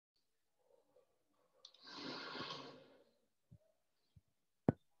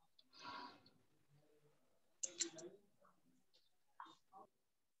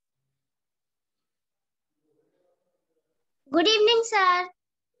Good evening, sir.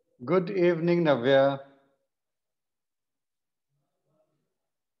 Good evening, Navya.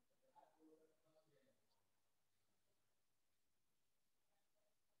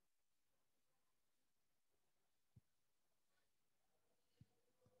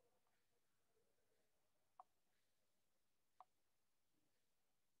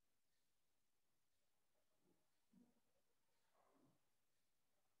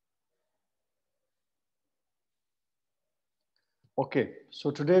 Okay,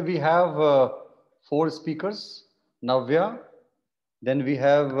 so today we have four speakers. Navya, then we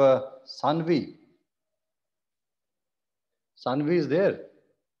have Sanvi. Sanvi is there.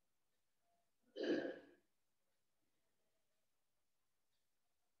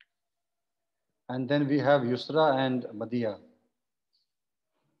 And then we have Yusra and Madia.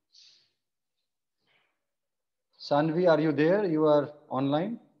 Sanvi, are you there? You are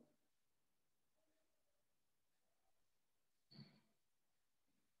online?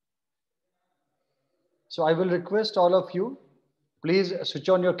 So I will request all of you, please switch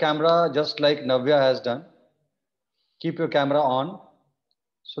on your camera just like Navya has done. Keep your camera on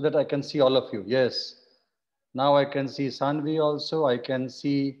so that I can see all of you. Yes. Now I can see Sanvi also. I can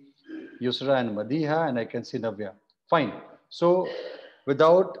see Yusra and Madiha, and I can see Navya. Fine. So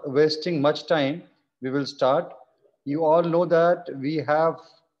without wasting much time, we will start. You all know that we have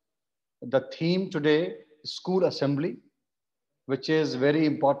the theme today, school assembly, which is very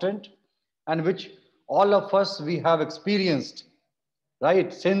important and which all of us we have experienced,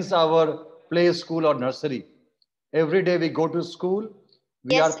 right, since our play school or nursery. Every day we go to school,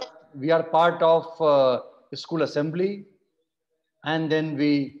 we Yes, are sir. we are part of school assembly, and then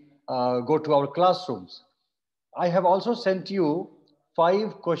we go to our classrooms. I have also sent you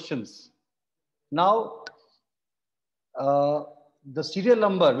 5 questions. Now, uh, the serial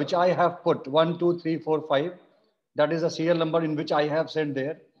number which I have put 1, 2, 3, 4, 5, that is a serial number in which I have sent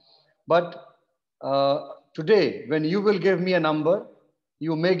there. But today, when you will give me a number,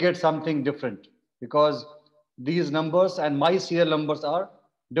 you may get something different because these numbers and my serial numbers are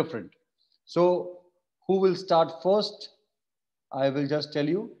different. So, who will start first? I will just tell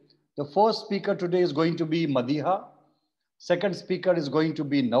you. The first speaker today is going to be Madiha. Second speaker is going to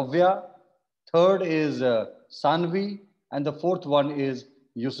be Navya. Third is Sanvi. And the fourth one is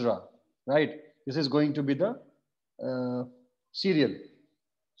Yusra. Right? This is going to be the uh, serial.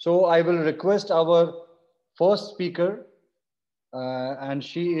 So I will request our first speaker, and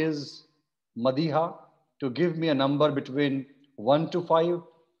she is Madiha, to give me a number between 1 to 5.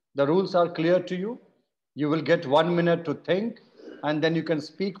 The rules are clear to you. You will get 1 minute to think, and then you can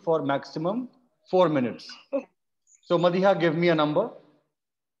speak for maximum 4 minutes. So, Madiha, give me a number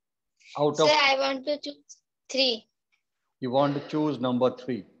out Sir, of. I want to choose 3. You want to choose number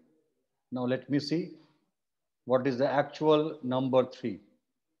 3. Now, let me see what is the actual number 3.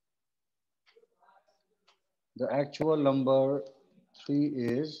 The actual number 3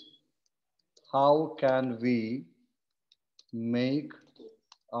 is, how can we make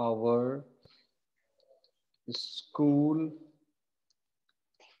our school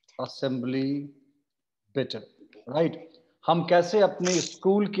assembly better, right? हम कैसे अपने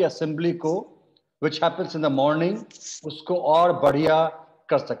school की assembly को which happens in the morning उसको और बढ़िया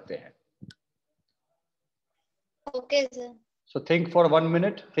कर सकते हैं. Okay, sir. So think for 1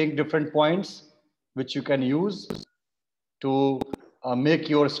 minute, think different points which you can use to make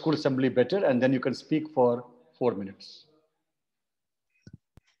your school assembly better, and then you can speak for 4 minutes.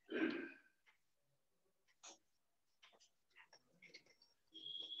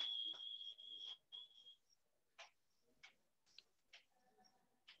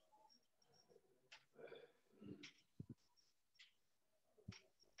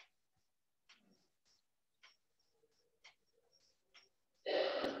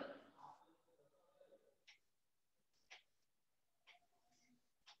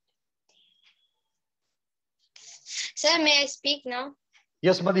 Sir, may I speak now?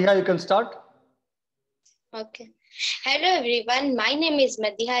 Yes, Madhiya, you can start. Okay. Hello everyone, my name is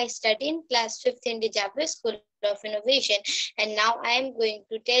Madhya. I study in class 5th in the Jaipur School of Innovation, and now I am going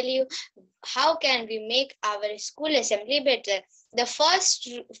to tell you how can we make our school assembly better. The first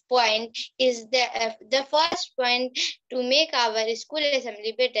point is the first point to make our school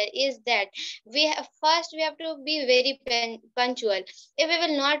assembly better is that we have to be very punctual. If we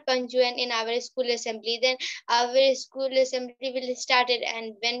will not punctual in our school assembly, then our school assembly will start it,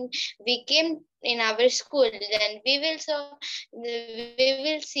 and when we came in our school, then we will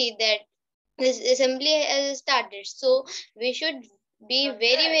see that this assembly has started. So we should be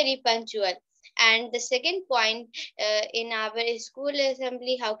very punctual. And the second point, in our school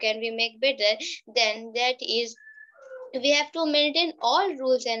assembly, how can we make better, then that is we have to maintain all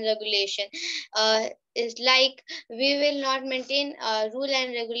rules and regulation. Is like we will not maintain rule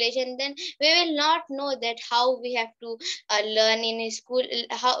and regulation, then we will not know that how we have to learn in a school,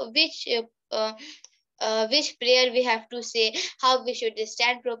 how which prayer we have to say, how we should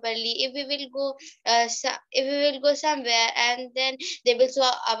stand properly. If we will go if we will go somewhere, and then they will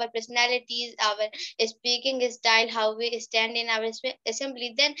show our personalities, our speaking style, how we stand in our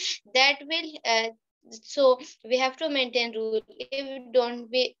assembly, then that will so we have to maintain rule.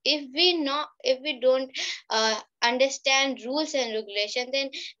 If we don't understand rules and regulation, then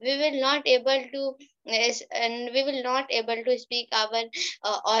we will not able to yes, and we will not able to speak our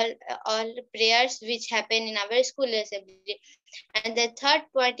all prayers which happen in our school assembly. And the third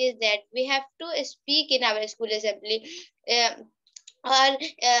point is that we have to speak in our school assembly. Uh, or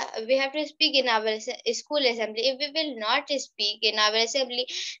we have to speak in our school assembly. If we will not speak in our assembly,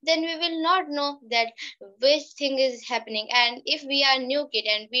 then we will not know that which thing is happening. And if we are new kid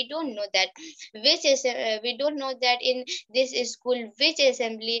and we don't know that we don't know that in this school which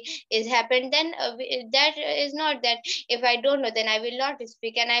assembly is happened, then that is not that. If I don't know, then I will not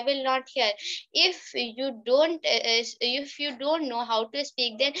speak and I will not hear. If you don't know how to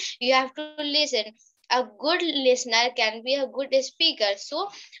speak, then you have to listen. A good listener can be a good speaker. So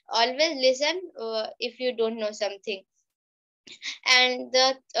always listen if you don't know something. And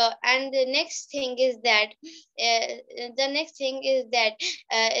the next thing is that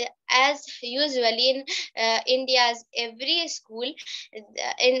as usually in India's every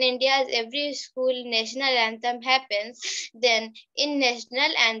school national anthem happens. Then in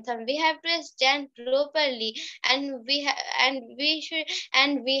national anthem we have to stand properly, and we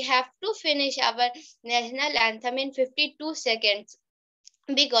have to finish our national anthem in 52 seconds,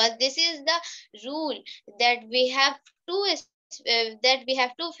 because this is the rule that we have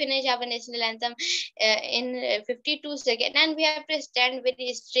to finish our national anthem in 52 seconds, and we have to stand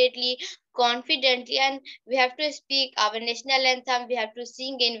very straightly, confidently, and we have to speak our national anthem. We have to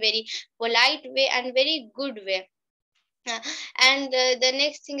sing in very polite way and very good way. uh, and the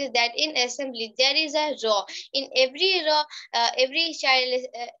next thing is that in assembly there is a row. In every row, every child is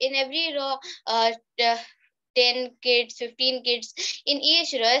in every row, uh, t- 10 kids, 15 kids in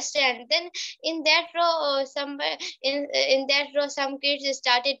each row stand. Then in that row, somewhere in that row, some kids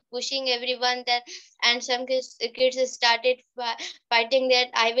started pushing everyone, that and some kids started fighting that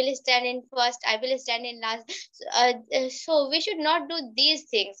I will stand in first, I will stand in last. So we should not do these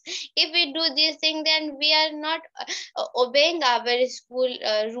things. If we do these things, then we are not obeying our school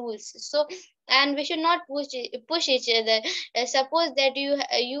rules. So, and we should not push each other. Suppose that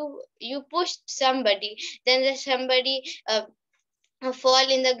you pushed somebody, then the somebody fall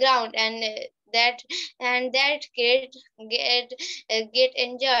in the ground, and that kid get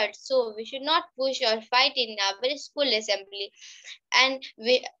injured. So we should not push or fight in our school assembly. And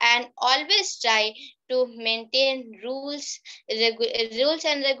always try to maintain rules and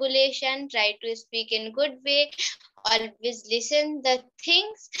regulation. Try to speak in good way. Always listen the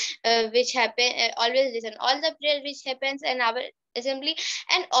things which happen. Always listen all the prayer which happens in our assembly,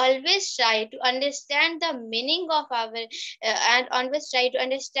 and always try to understand the meaning of our and always try to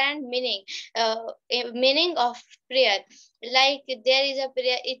understand meaning of prayer. Like there is a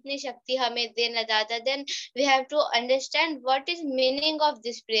prayer, itni shakti hame dena data. Then we have to understand what is meaning of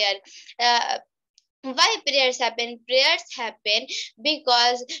this prayer. uh, why prayers happen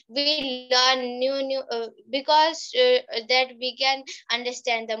because we learn because that we can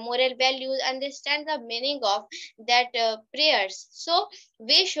understand the moral values, understand the meaning of that prayers. So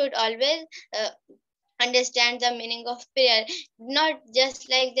we should always understand the meaning of prayer, not just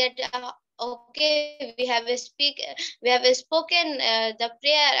like that. Okay, we have spoken the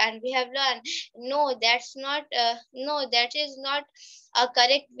prayer and we have learned. No, that is not a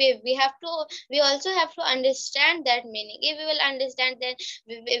correct way. We also have to understand that meaning. If we will understand, then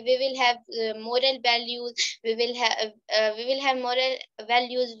we will have moral values. We will have moral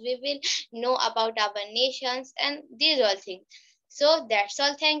values. We will know about our nations and these all things. So that's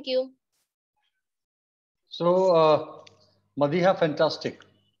all. Thank you. So, Madiha, fantastic.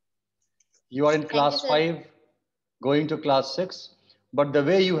 You are in Thank you, class sir. 5, going to class 6, but the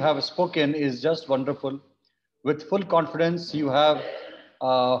way you have spoken is just wonderful. With full confidence, you have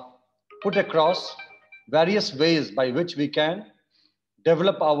uh, put across various ways by which we can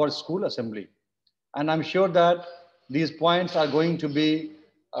develop our school assembly. And I'm sure that these points are going to be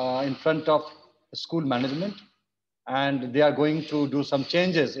in front of school management, and they are going to do some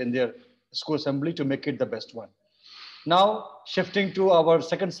changes in their school assembly to make it the best one. Now, shifting to our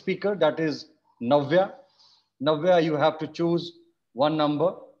second speaker, that is Navya. Navya, you have to choose one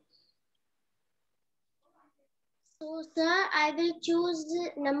number. Sir, I will choose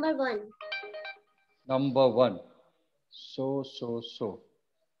number 1. Number 1. So.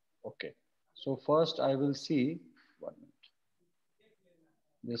 Okay. So first I will see, 1 minute.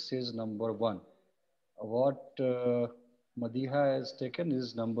 This is number 1. What Madiha has taken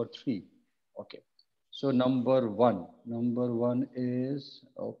is number 3. Okay. So number one is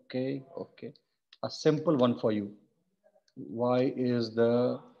okay. A simple one for you. Why is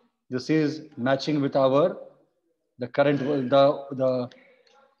this is matching with our the current the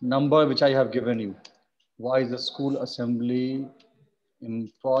number which I have given you. Why is the school assembly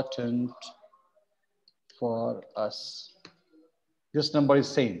important for us? This number is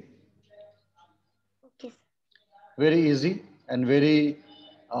same. Okay. Very easy and very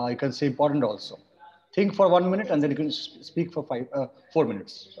you can say important also. Think for 1 minute and then you can speak for 4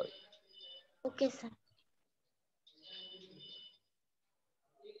 minutes. Sorry. Okay, sir.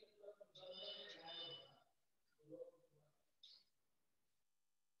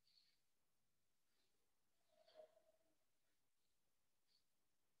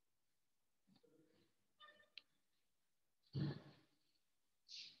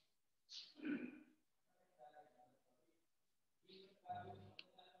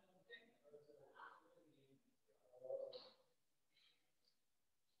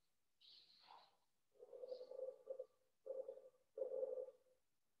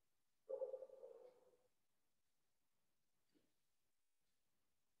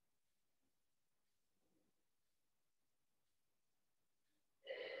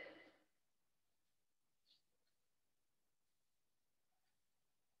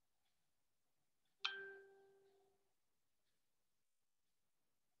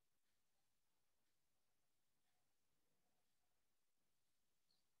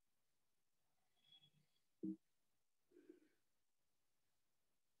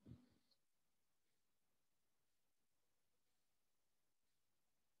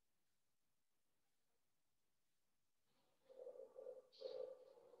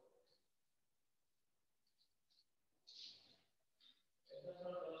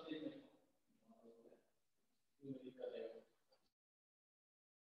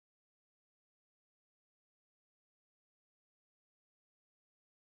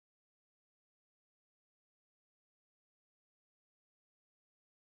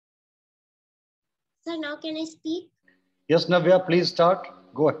 Sir, now can I speak? Yes, Navya, please start.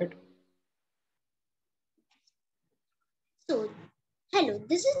 Go ahead. So, hello,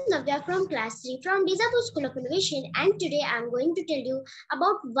 this is Navya from class 3 from Dizapu School of Innovation, and today I am going to tell you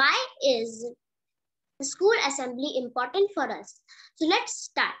about why is school assembly important for us. So let's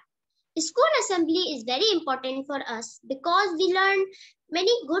start. School assembly is very important for us because we learn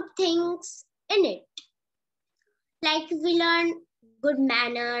many good things in it. Like we learn good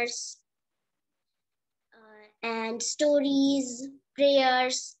manners and stories,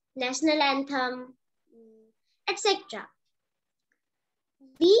 prayers, national anthem, etc.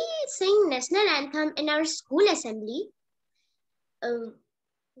 We sing national anthem in our school assembly uh,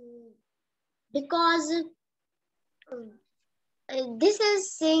 because this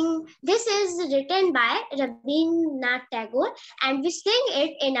is written by Rabindranath Tagore, and we sing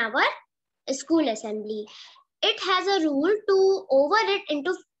it in our school assembly. It has a rule to over it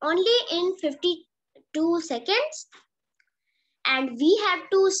into only in 52 seconds, and we have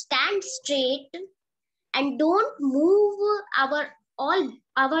to stand straight and don't move our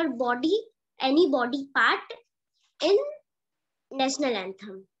body, any body part in national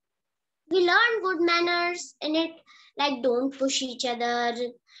anthem. We learn good manners in it, like don't push each other,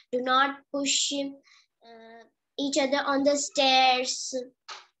 do not push each other on the stairs,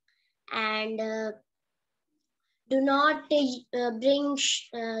 and do not bring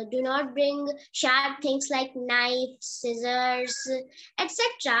sharp things like knives, scissors,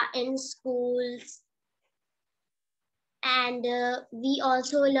 etc. in schools. And we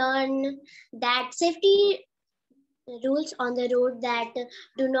also learn that safety rules on the road, that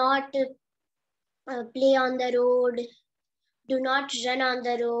do not play on the road, do not run on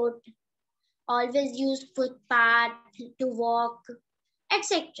the road, always use footpath to walk,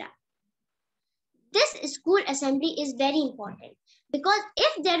 etc. This school assembly is very important because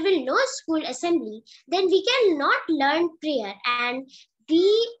if there will no school assembly, then we cannot learn prayer and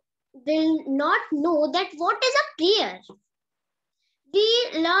we will not know that what is a prayer. We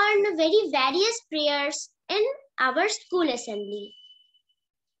learn very various prayers in our school assembly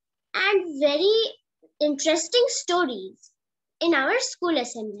and very interesting stories in our school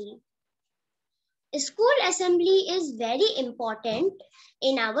assembly. School assembly is very important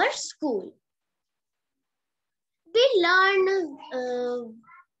in our school. We learn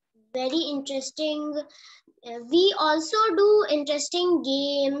very interesting We also do interesting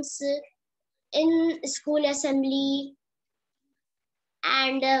games in school assembly,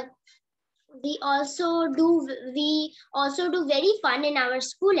 and we also do very fun in our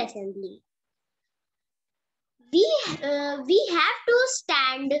school assembly. We have to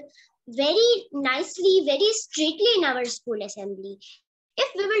stand very nicely, very straightly in our school assembly.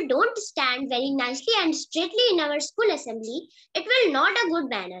 If we will don't stand very nicely and straightly in our school assembly, it will not a good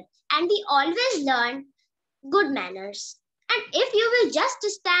manner, and we always learn good manners. And if you will just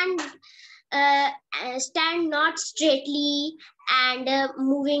stand not straightly and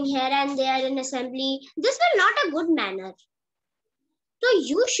moving here and there in assembly, this will not a good manner. So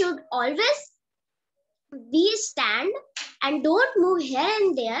you should always be stand and don't move here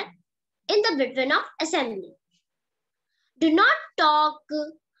and there in the between of assembly. Do not talk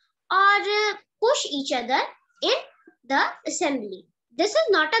or push each other in the assembly. This is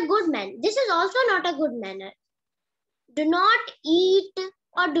not a good man. This is also not a good manner. Do not eat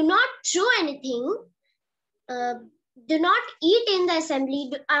or do not throw anything. Uh, do not eat in the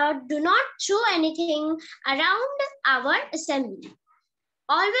assembly, or do not throw anything around our assembly.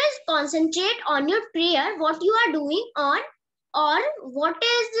 Always concentrate on your prayer, what you are doing on, or what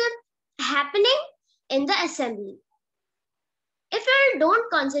is happening in the assembly. If you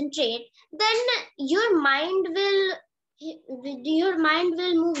don't concentrate, then your mind will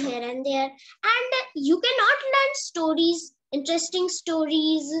move here and there, and you cannot learn stories, interesting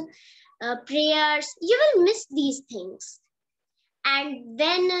stories, prayers. You will miss these things, and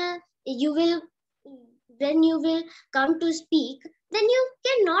when you will come to speak, then you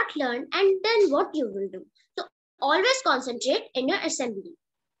cannot learn, and then what you will do? So always concentrate in your assembly.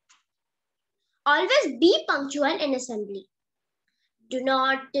 Always be punctual in assembly. Do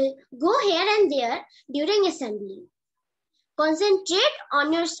not go here and there during assembly. Concentrate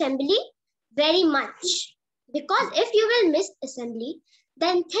on your assembly very much, because if you will miss assembly,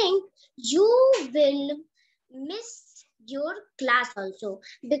 then think you will miss your class also.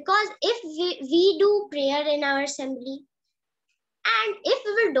 Because if we do prayer in our assembly, and if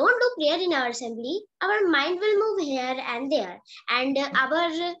we will don't do prayer in our assembly, our mind will move here and there, and our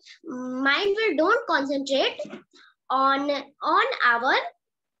mind will don't concentrate on our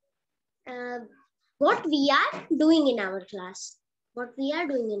uh, what we are doing in our class. What we are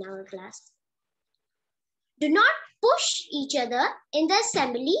doing in our class. Do not push each other in the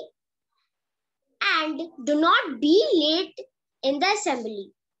assembly, and do not be late in the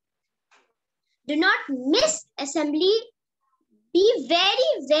assembly. Do not miss assembly. Be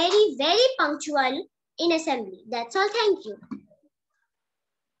very, very, very punctual in assembly. That's all. Thank you.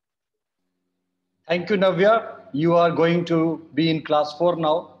 Thank you, Navya. You are going to be in class 4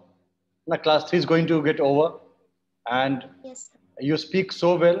 now. Now, class 3 is going to get over. And Yes. you speak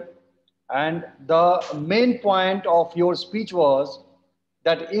so well. And the main point of your speech was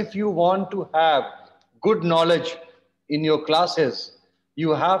that if you want to have good knowledge in your classes,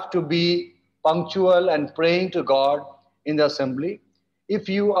 you have to be punctual and praying to God in the assembly. If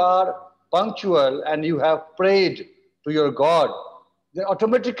you are punctual and you have prayed to your God, then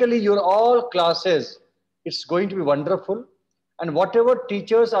automatically your all classes, it's going to be wonderful. And whatever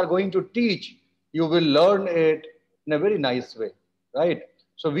teachers are going to teach, you will learn it in a very nice way, right?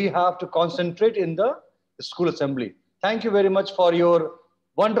 So we have to concentrate in the school assembly. Thank you very much for your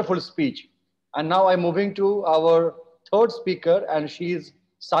wonderful speech. And now I'm moving to our third speaker, and she is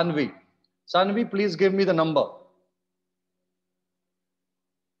Sanvi. Sanvi, please give me the number.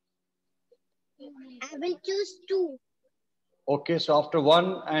 I will choose 2. Okay, so after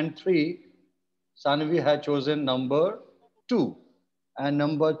 1 and 3, Sanvi had chosen number 2. And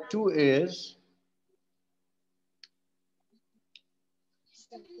number 2 is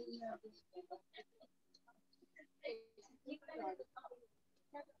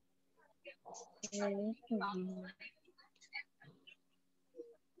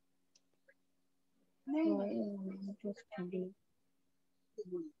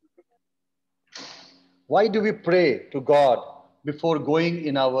why do we pray to God before going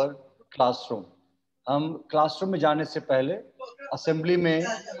in our classroom? हम classroom में जाने से पहले assembly में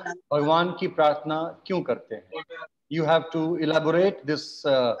भगवान की प्रार्थना क्यों करते हैं? You have to elaborate this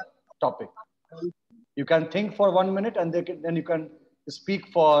topic. You can think for 1 minute and then you can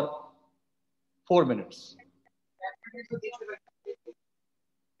speak for 4 minutes.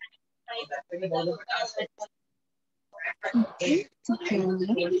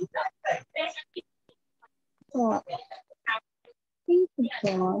 God, thank you,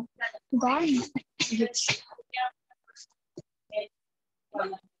 God. God,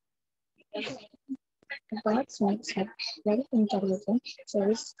 God makes us very intelligent,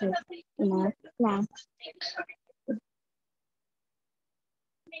 very good in our class.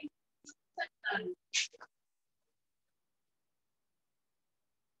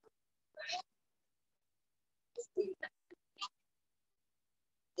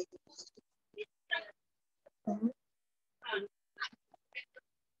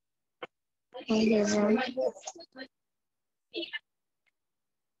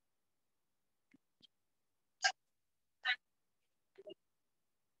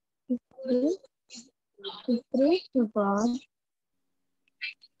 Pray to God.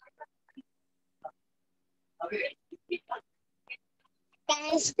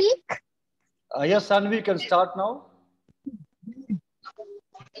 Can I speak? Yes, Sanvi, can start now.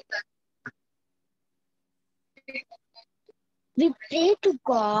 We pray to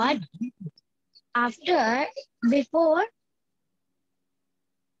God after, before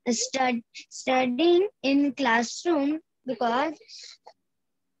studying in classroom because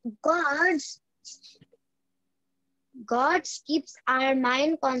God's God keeps our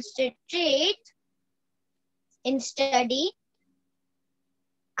mind concentrate in study.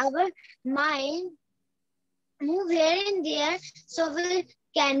 Our mind move here and there, so we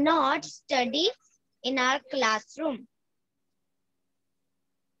cannot study in our classroom.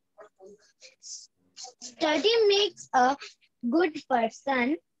 Study makes a good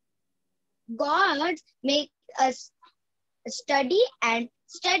person. God makes us study, and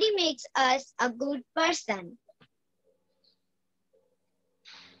study makes us a good person.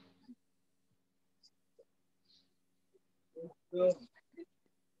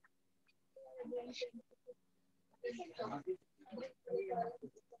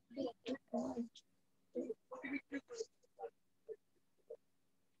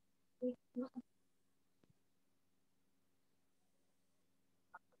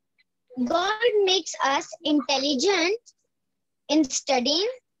 God makes us intelligent in studying.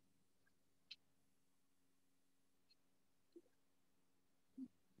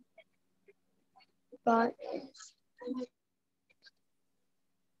 God.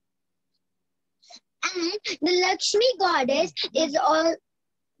 And the Lakshmi goddess is all,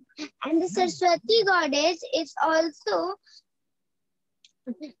 and the Saraswati goddess is also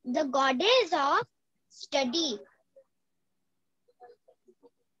the goddess of study.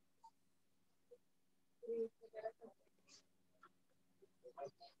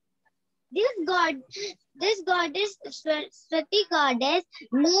 This god, this goddess, Saraswati goddess,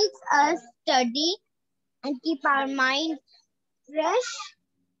 makes us study and keep our mind fresh,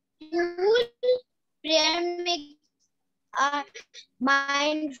 cool. Prayer makes our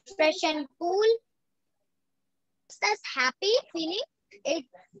mind fresh and cool. Makes us happy feeling. It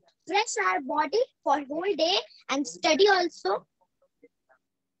fresh our body for whole day and study also.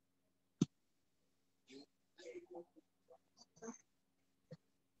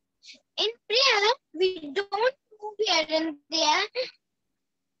 In prayer, we don't move here and there.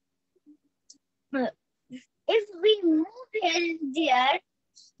 If we move here and there,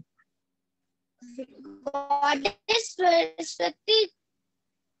 Goddess Saraswati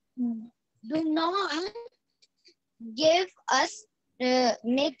do not give us,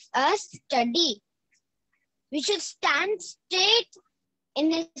 makes us study. We should stand straight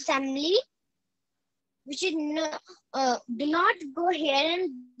in assembly. We should do not go here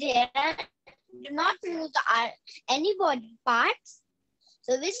and there. Do not move any body parts.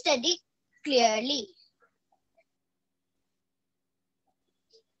 So we study clearly.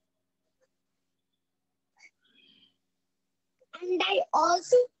 And I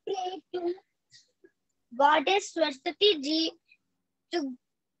also pray to Goddess Saraswati Ji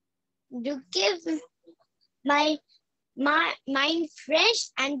to give my mind fresh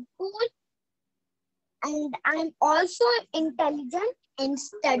and cool. And I'm also intelligent in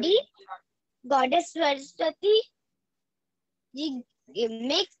study. Goddess Saraswati Ji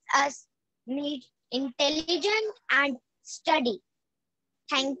makes us need intelligent and study.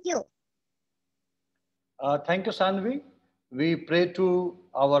 Thank you. Thank you, Sanvi. We pray to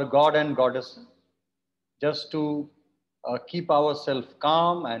our God and Goddess just to keep ourselves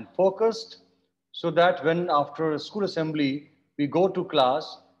calm and focused so that when after school assembly we go to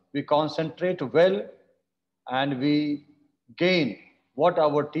class, we concentrate well and we gain what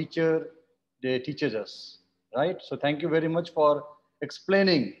our teacher they teaches us, right? So thank you very much for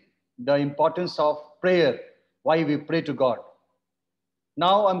explaining the importance of prayer, why we pray to God.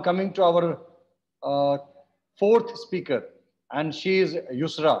 Now I'm coming to our uh, fourth speaker, and she is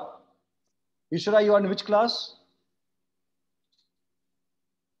Yusra. Yusra, you are in which class?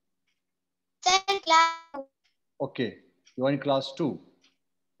 Second class. Okay, you are in class 2.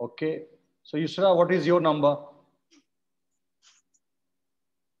 Okay, so Yusra, what is your number?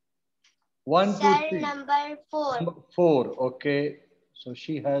 1, 2, Cell 3. number 4. Number 4. Okay, so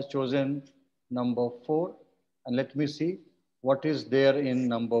she has chosen number 4. And let me see what is there in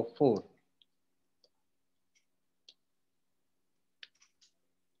number 4.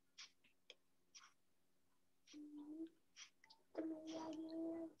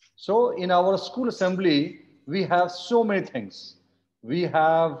 So in our school assembly, we have so many things. We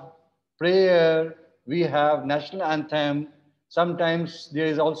have prayer, we have national anthem. Sometimes there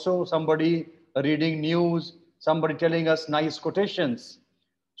is also somebody reading news, somebody telling us nice quotations.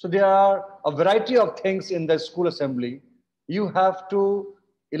 So there are a variety of things in the school assembly. You have to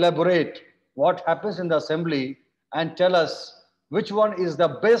elaborate what happens in the assembly and tell us which one is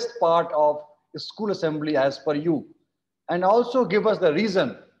the best part of school assembly as per you, and also give us the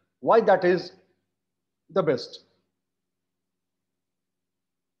reason why that is the best.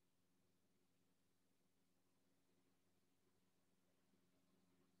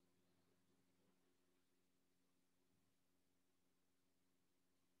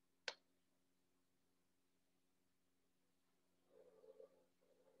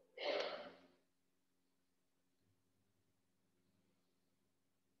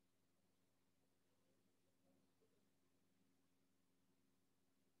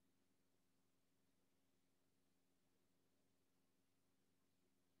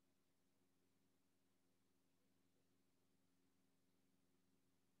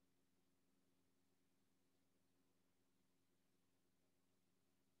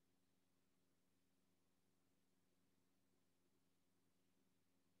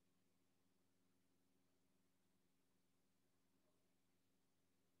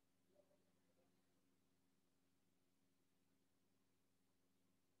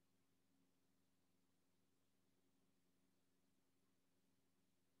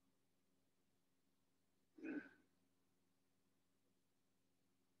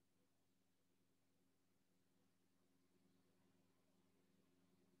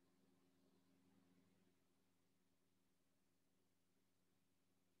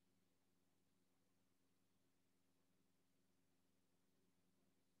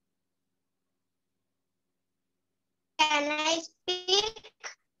 Can I speak?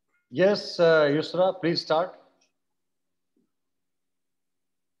 Yes, Yusra, please start.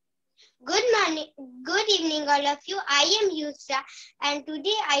 Good morning, good evening, all of you. I am Yusra, and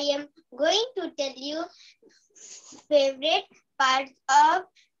today I am going to tell you favorite parts of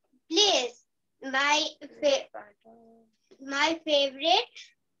place. My favorite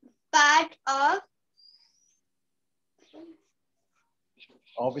part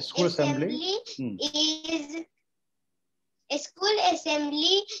Of school assembly. is school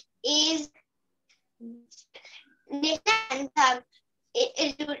assembly is national anthem.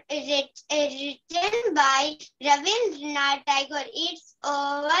 Written by Rabindranath Tagore. It's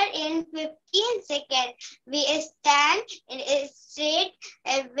over in 15 seconds. We stand straight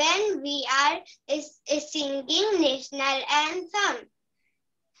when we are singing national anthem.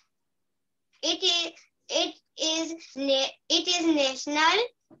 It is national.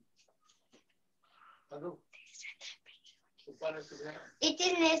 It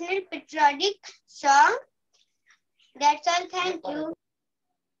is national patriotic song. That's all. Thank you.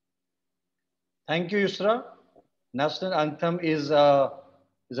 Thank you, Yusra. National anthem is a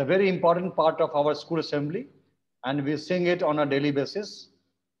very important part of our school assembly, and we sing it on a daily basis,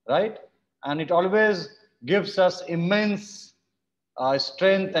 right? And it always gives us immense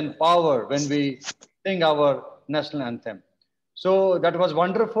strength and power when we sing our national anthem. So that was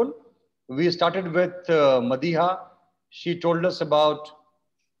wonderful. We started with Madiha. She told us about,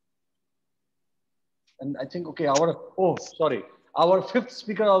 and I think, okay, our fifth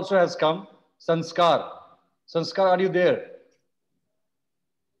speaker also has come, Sanskar. Sanskar, are you there?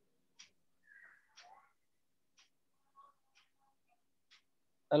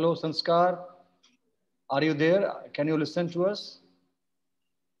 Hello, Sanskar. Are you there? Can you listen to us?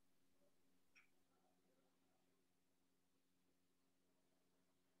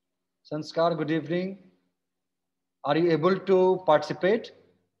 Sanskar, good evening. Are you able to participate?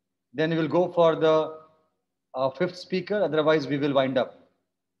 Then we will go for the fifth speaker. Otherwise, we will wind up.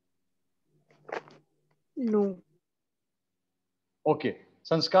 No. Okay.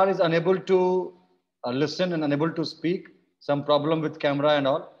 Sanskar is unable to listen and unable to speak. Some problem with camera and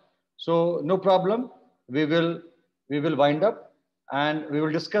all. So no problem. We will wind up and we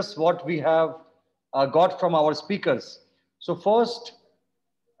will discuss what we have got from our speakers. So first,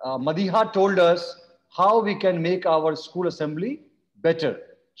 Madiha told us how we can make our school assembly better.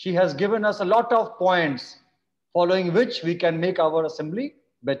 She has given us a lot of points following which we can make our assembly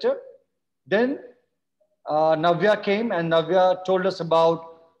better. Then Navya came and Navya told us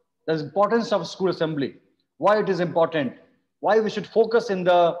about the importance of school assembly, why it is important, why we should focus in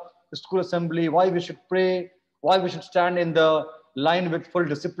the school assembly, why we should pray, why we should stand in the line with full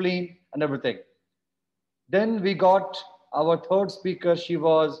discipline and everything. Then we got our third speaker. She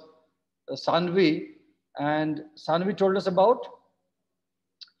was Sanvi, and Sanvi told us about,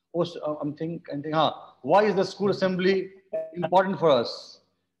 why is the school assembly important for us?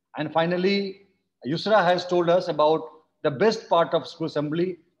 And finally, Yusra has told us about the best part of school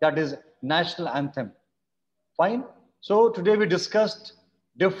assembly, that is national anthem. Fine. So today we discussed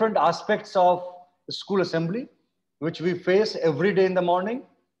different aspects of school assembly, which we face every day in the morning,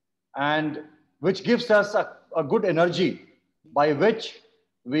 and which gives us a good energy by which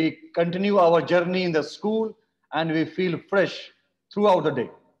we continue our journey in the school and we feel fresh throughout the day.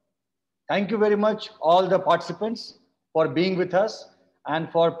 Thank you very much, all the participants, for being with us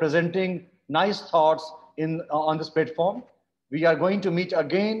and for presenting nice thoughts on this platform. We are going to meet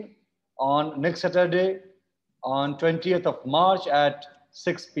again on next Saturday, on 20th of March at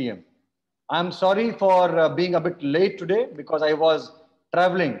 6 p.m. I'm sorry for being a bit late today because I was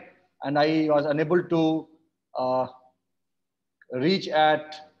traveling and I was unable to uh, reach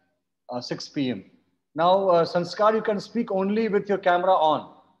at 6 p.m. Now, Sanskar, you can speak only with your camera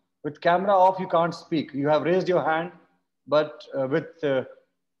on. With camera off, you can't speak. You have raised your hand, but with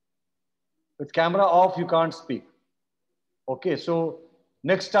camera off, you can't speak. Okay, so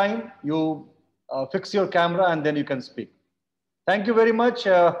next time you fix your camera and then you can speak. Thank you very much,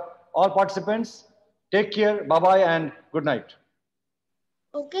 all participants. Take care. Bye-bye and good night.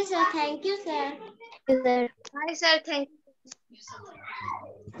 Okay, sir. Thank you, sir. Thank you, sir. Hi, sir. Thank you.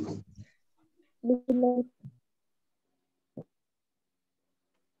 Good night.